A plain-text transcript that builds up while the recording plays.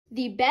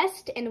The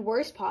best and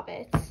worst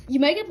poppets. You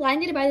might get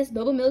blinded by this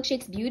Boba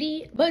Milkshake's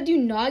beauty, but do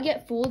not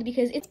get fooled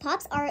because its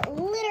pops are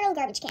literal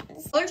garbage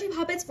cans. Dollar Tree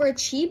poppets for a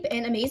cheap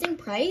and amazing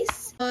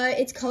price.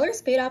 Its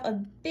colors fade off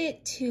a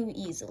bit too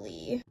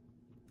easily.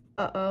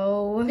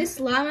 Uh-oh.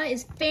 This llama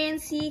is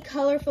fancy,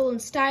 colorful,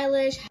 and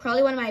stylish.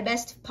 Probably one of my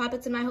best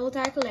poppets in my whole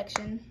entire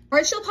collection.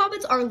 Hard shell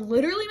poppets are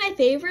literally my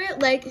favorite.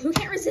 Like, who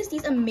can't resist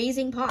these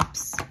amazing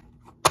pops?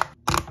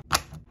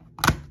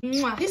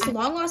 Mwah. This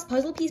long-lost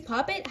puzzle piece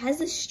poppet has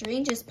the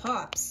strangest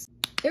pops.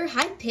 They're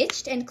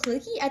high-pitched and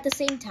clicky at the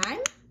same time,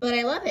 but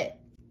I love it.